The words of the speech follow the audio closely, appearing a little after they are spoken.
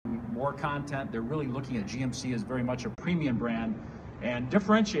more content. They're really looking at GMC as very much a premium brand and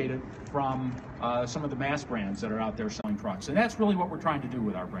differentiated from some of the mass brands that are out there selling trucks. And that's really what we're trying to do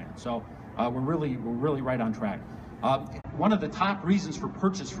with our brand. So we're really right on track. One of the top reasons for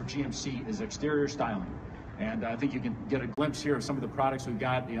purchase for GMC is exterior styling. And I think you can get a glimpse here of some of the products we've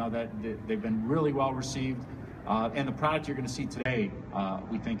got, that they've been really well received. And the product you're going to see today,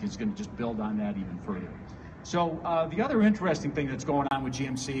 we think is going to just build on that even further. So the other interesting thing that's going on with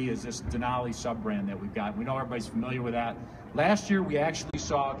GMC is this Denali sub-brand that we've got. We know everybody's familiar with that. Last year, we actually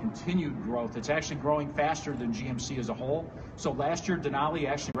saw continued growth. It's actually growing faster than GMC as a whole. So last year, Denali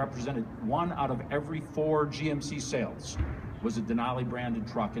actually represented 1 out of every 4 GMC sales was a Denali branded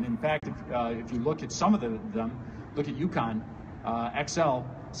truck. And in fact, if you look at some of them, look at Yukon XL,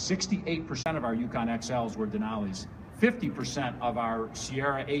 68% of our Yukon XLs were Denali's. 50% of our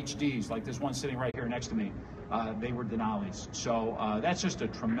Sierra HDs, like this one sitting right here next to me, they were Denali's. So that's just a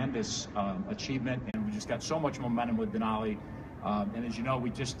tremendous achievement, and we just got so much momentum with Denali. And as you know, we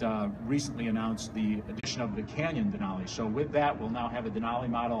just recently announced the addition of the Canyon Denali. So with that, we'll now have a Denali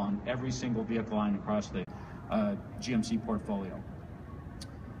model on every single vehicle line across the GMC portfolio.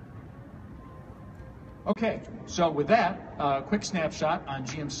 Okay, so with that, quick snapshot on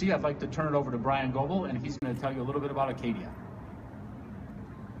GMC. I'd like to turn it over to Brian Goebel, and he's going to tell you a little bit about Acadia.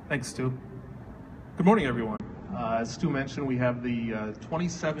 Thanks, Stu. Good morning, everyone. As Stu mentioned, we have the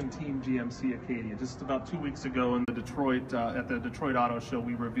 2017 GMC Acadia. Just about 2 weeks ago in the Detroit, at the Detroit Auto Show,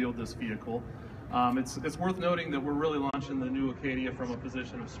 we revealed this vehicle. It's worth noting that we're really launching the new Acadia from a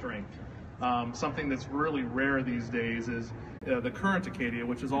position of strength. Something that's really rare these days is the current Acadia,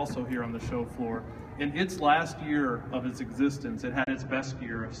 which is also here on the show floor. In its last year of its existence, it had its best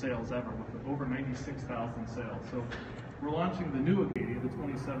year of sales ever, with over 96,000 sales. So we're launching the new Acadia, the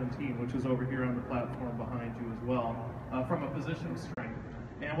 2017, which is over here on the platform behind you as well, from a position of strength.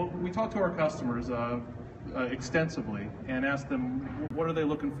 And we talked to our customers extensively and asked them what are they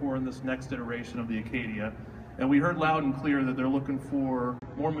looking for in this next iteration of the Acadia. And we heard loud and clear that they're looking for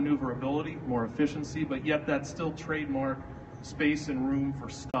more maneuverability, more efficiency, but yet that still trademark space and room for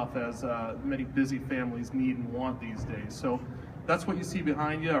stuff as many busy families need and want these days. So that's what you see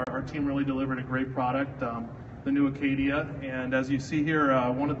behind you. Our team really delivered a great product, the new Acadia. And as you see here,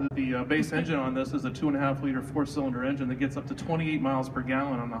 one of the base engine on this is a 2.5-liter 4-cylinder engine that gets up to 28 miles per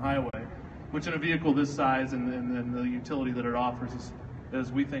gallon on the highway, which in a vehicle this size and the utility that it offers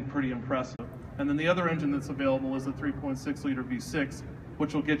is, we think, pretty impressive. And then the other engine that's available is the 3.6-liter V6,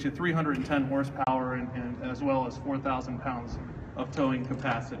 which will get you 310 horsepower and as well as 4,000 pounds of towing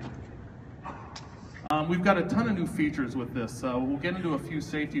capacity. We've got a ton of new features with this. We'll get into a few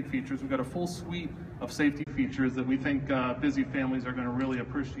safety features. We've got a full suite of safety features that we think busy families are going to really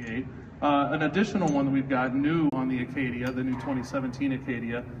appreciate. An additional one that we've got new on the Acadia, the new 2017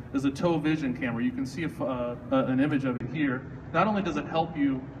 Acadia, is a tow vision camera. You can see an image of it here. Not only does it help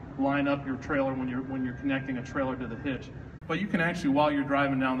you line up your trailer when you're connecting a trailer to the hitch, but you can actually, while you're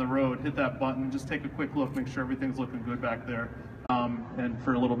driving down the road, hit that button, just take a quick look, make sure everything's looking good back there, and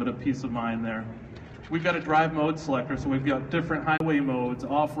for a little bit of peace of mind there. We've got a drive mode selector, so we've got different highway modes,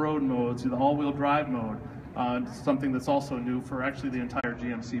 off-road modes, the all-wheel drive mode, something that's also new for actually the entire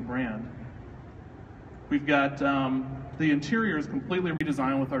GMC brand. We've got the interior is completely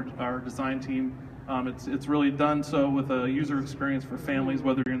redesigned with our design team. It's really done so with a user experience for families,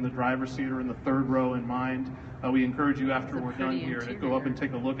 whether you're in the driver's seat or in the third row in mind. We encourage you after we're done here to go up and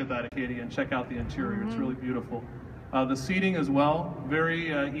take a look at that Acadia and check out the interior. It's really beautiful. The seating as well,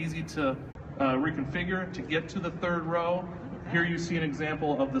 very easy to reconfigure to get to the third row. Here you see an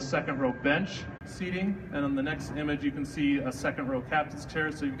example of the second row bench seating, and on the next image you can see a second row captain's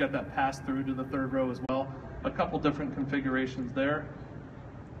chair, so you've got that pass through to the third row as well. A couple different configurations there.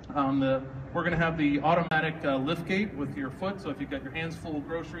 We're going to have the automatic lift gate with your foot, so if you've got your hands full of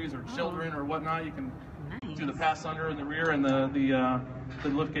groceries or children or whatnot, you can do the pass under in the rear, and the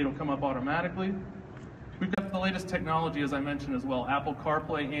lift gate will come up automatically. We've got the latest technology, as I mentioned as well. Apple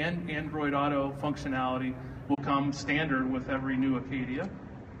CarPlay and Android Auto functionality will come standard with every new Acadia.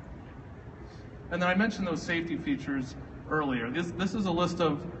 And then I mentioned those safety features earlier. This is a list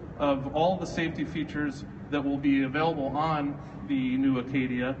of all the safety features that will be available on the new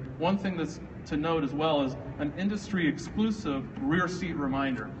Acadia. One thing that's to note as well is an industry exclusive rear seat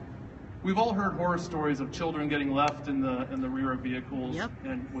reminder. We've all heard horror stories of children getting left in the rear of vehicles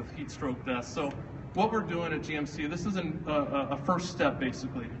and with heat stroke deaths. So what we're doing at GMC, this is a first step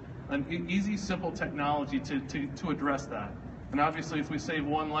basically, an easy, simple technology to address that. And obviously, if we save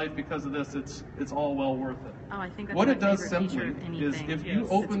one life because of this, it's all well worth it. Oh, I think that's what my it does favorite simply is if you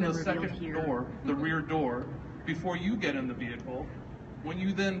open the second door, the rear door, before you get in the vehicle, When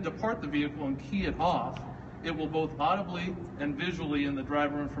you then depart the vehicle and key it off, it will both audibly and visually in the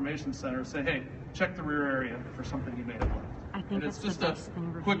driver information center say, hey, check the rear area for something you may have left. I think And that's it's just the a best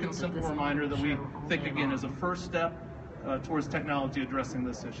thing quick and revealed simple at this reminder that we show all think, day again, long. is a first step towards technology addressing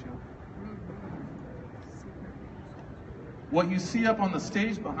this issue. What you see up on the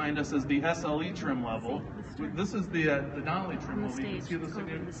stage behind us is the SLE trim level. This is the Denali trim level. You can see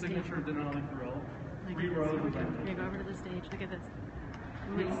the signature Denali grill. Three rows. Here, go over to the stage. Look at this.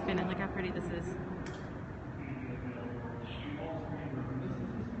 Look, spin it. Look how pretty this is.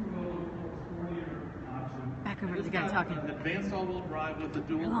 Back over to the guy talking. Advanced all-wheel drive with the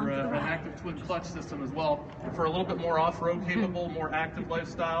dual or an active twin clutch system as well, for a little bit more off-road capable, more active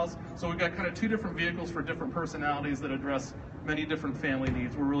lifestyles. So we've got kind of two different vehicles for different personalities that address many different family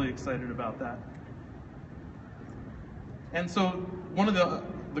needs. We're really excited about that. And so one of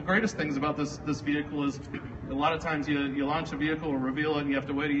the greatest things about this vehicle is a lot of times you launch a vehicle or reveal it and you have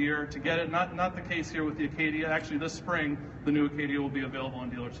to wait a year to get it. Not the case here with the Acadia. Actually, this spring, the new Acadia will be available on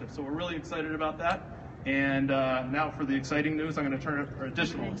dealership. So we're really excited about that. And now for the exciting news, I'm going to turn it, or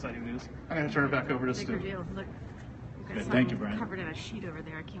additional exciting news, I'm going to turn it back over to Bigger Stu. deal. Look. Good. Thank you, Brian. Covered in a sheet over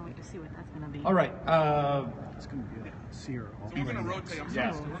there. I can't wait to see what that's going to be. All right. It's going to be a Sierra. So we're going to rotate.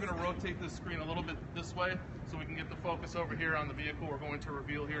 Yes. We're going to rotate this screen a little bit this way so we can get the focus over here on the vehicle. We're going to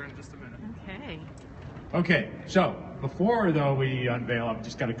reveal here in just a minute. Okay. Okay, so before though we unveil, I've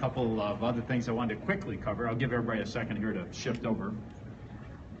just got a couple of other things I wanted to quickly cover. I'll give everybody a second here to shift over.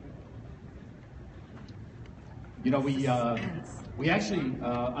 You know, we actually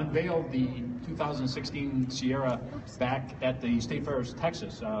unveiled the 2016 Sierra back at the State Fair of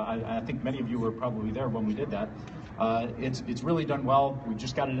Texas. I think many of you were probably there when we did that. It's really done well. We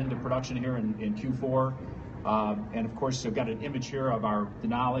just got it into production here in Q4. And of course, I've got an image here of our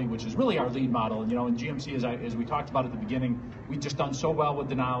Denali, which is really our lead model. You know, in GMC, as we talked about at the beginning, we've just done so well with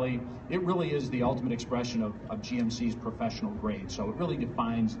Denali. It really is the ultimate expression of GMC's professional grade. So it really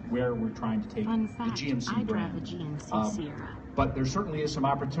defines where we're trying to take Fun fact, the GMC I brand. drive a GMC Sierra. But there certainly is some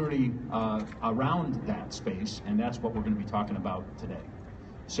opportunity around that space, and that's what we're going to be talking about today.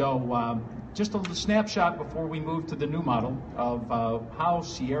 So just a little snapshot before we move to the new model of how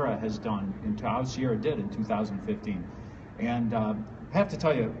Sierra has done, and how Sierra did in 2015. And I have to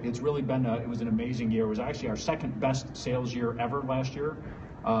tell you, it's really been, it was an amazing year. It was actually our second best sales year ever last year.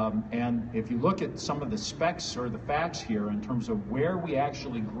 And if you look at some of the specs or the facts here in terms of where we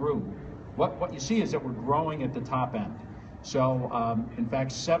actually grew, what you see is that we're growing at the top end. So in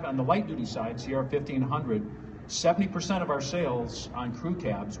fact, on the light duty side, Sierra 1500, 70% of our sales on crew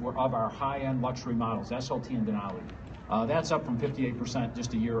cabs were of our high-end luxury models, SLT and Denali. That's up from 58%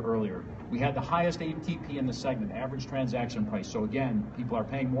 just a year earlier. We had the highest ATP in the segment, average transaction price. So again, people are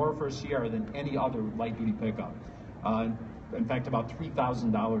paying more for a Sierra than any other light-duty pickup. In fact, about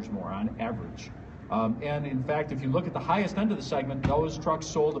 $3,000 more on average. And in fact, if you look at the highest end of the segment, those trucks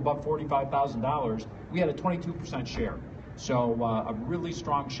sold above $45,000, we had a 22% share. So a really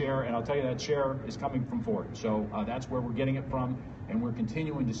strong share, and I'll tell you that share is coming from Ford. So that's where we're getting it from, and we're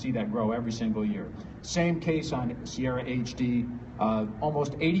continuing to see that grow every single year. Same case on Sierra HD.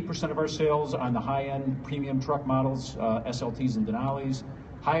 Almost 80% of our sales on the high-end premium truck models, SLTs and Denalis.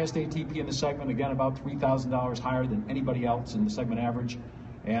 Highest ATP in the segment, again, about $3,000 higher than anybody else in the segment average.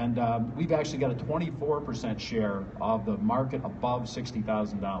 And we've actually got a 24% share of the market above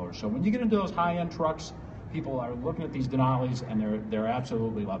 $60,000. So when you get into those high-end trucks, people are looking at these Denalis and they're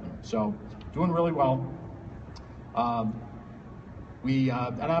absolutely loving it. So doing really well. And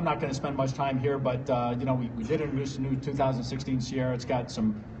I'm not going to spend much time here, but you know, we did introduce a new 2016 Sierra. It's got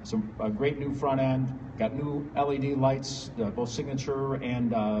some great new front end, got new LED lights, both signature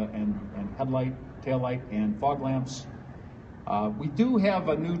and headlight, tail light, and fog lamps. We do have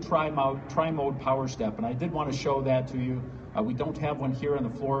a new tri-mode power step, and I did want to show that to you. We don't have one here on the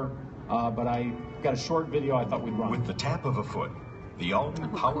floor, but I got a short video I thought we'd run. With the tap of a foot, the all-new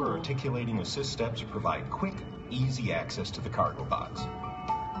power articulating assist steps provide quick, easy access to the cargo box.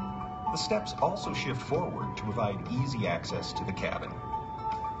 The steps also shift forward to provide easy access to the cabin.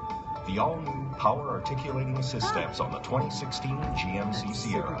 The all-new power articulating assist steps on the 2016 GMC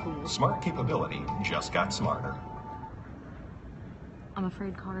Sierra. Cool. Smart capability just got smarter. I'm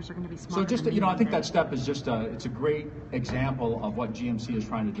afraid cars are going to be smarter. So just, than you know, I think one day. that step is just it's a great example of what GMC is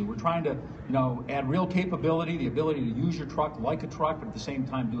trying to do. We're trying to, you know, add real capability, the ability to use your truck like a truck, but at the same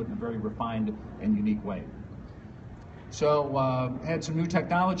time do it in a very refined and unique way. So had some new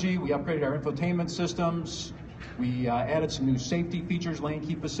technology. We upgraded our infotainment systems. We added some new safety features, lane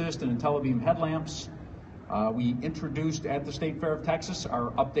keep assist and IntelliBeam headlamps. We introduced at the State Fair of Texas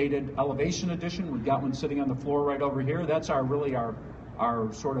our updated Elevation Edition. We've got one sitting on the floor right over here. That's really our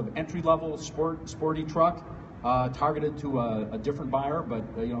our sort of entry-level sporty truck, targeted to a different buyer, but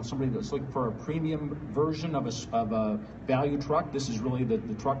somebody that's looking for a premium version of a value truck. This is really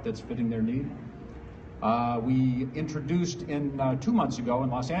the truck that's fitting their need. We introduced 2 months ago in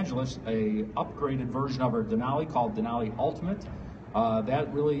Los Angeles a upgraded version of our Denali called Denali Ultimate.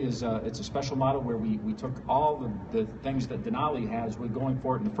 That really is it's a special model where we took all the things that Denali has with going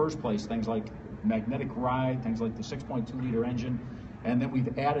for it in the first place, things like magnetic ride, things like the 6.2-liter engine, and then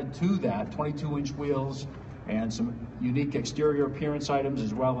we've added to that 22-inch wheels and some unique exterior appearance items,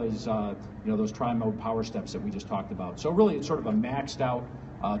 as well as those tri-mode power steps that we just talked about. So really it's sort of a maxed out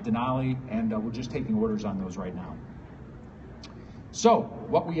Denali, and we're just taking orders on those right now. So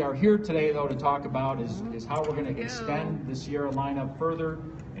what we are here today, though, to talk about is how we're going to extend the Sierra lineup further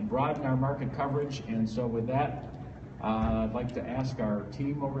and broaden our market coverage. And so with that, I'd like to ask our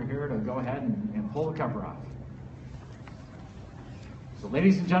team over here to go ahead and pull the cover off. So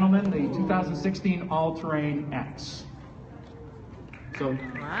ladies and gentlemen, the 2016 All-Terrain X. So,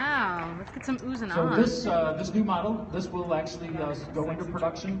 wow, let's get some oohs and so ahs. this new model, this will actually go into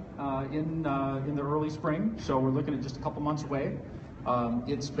production in the early spring. So we're looking at just a couple months away.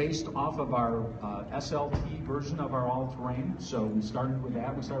 It's based off of our SLT version of our all-terrain. So we started with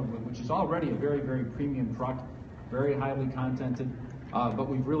that. Which is already a very, very premium truck, very highly contented. But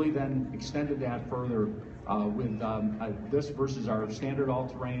we've really then extended that further with this versus our standard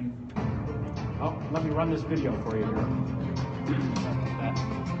all-terrain. Oh, let me run this video for you here.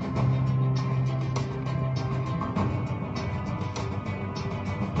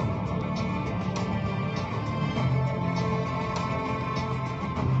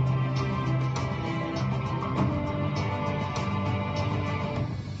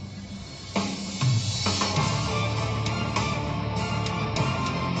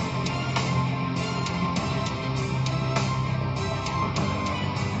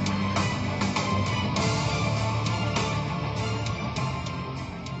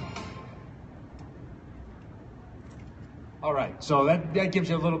 All right, so that gives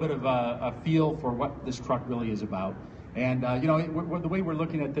you a little bit of a feel for what this truck really is about. And the way we're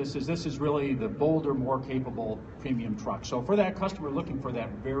looking at this is really the bolder, more capable premium truck. So for that customer looking for that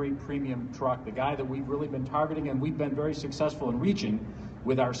very premium truck, the guy that we've really been targeting and we've been very successful in reaching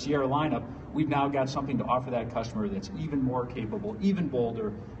with our Sierra lineup, we've now got something to offer that customer that's even more capable, even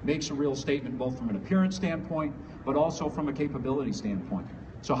bolder, makes a real statement both from an appearance standpoint, but also from a capability standpoint.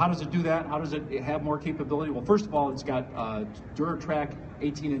 So how does it do that? How does it have more capability? Well, first of all, it's got DuraTrack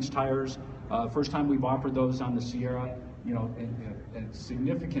 18-inch tires. First time we've offered those on the Sierra. A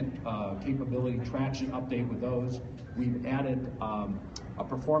significant capability traction update with those. We've added a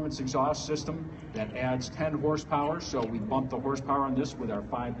performance exhaust system that adds 10 horsepower. So we bumped the horsepower on this with our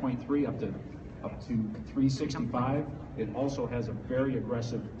 5.3 up to 365. It also has a very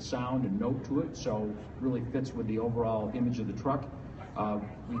aggressive sound and note to it, so really fits with the overall image of the truck.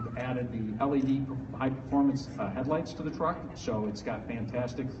 We've added the LED high performance headlights to the truck, so it's got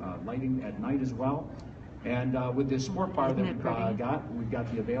fantastic lighting at night as well. And with the sport bar that we've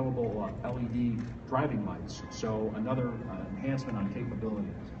got the available LED driving lights, so another enhancement on capability.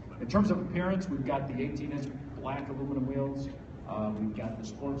 In terms of appearance, we've got the 18-inch black aluminum wheels, we've got the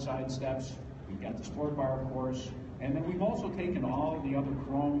sport side steps, we've got the sport bar, of course, and then we've also taken all the other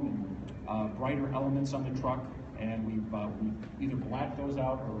chrome and brighter elements on the truck, and we've either blacked those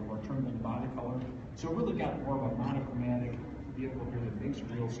out or turned them body color. So really got more of a monochromatic vehicle here that makes a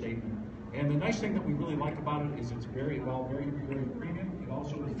real statement. And the nice thing that we really like about it is it's very premium. It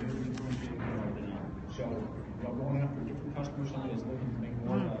also is very differentiated from our Denali. So going after different customers, somebody that's looking to make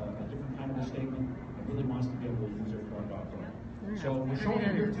more a different kind of a statement, and really wants to be able to use their truck off-road. So we're showing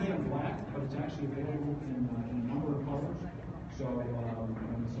it here today in black, but it's actually available in a number of colors. So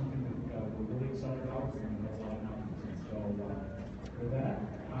it's something that we're really excited about. So with that,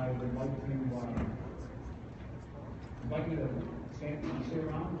 I would like to invite you to stay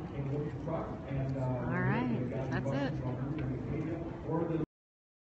around and look at the truck. And all right, that's it.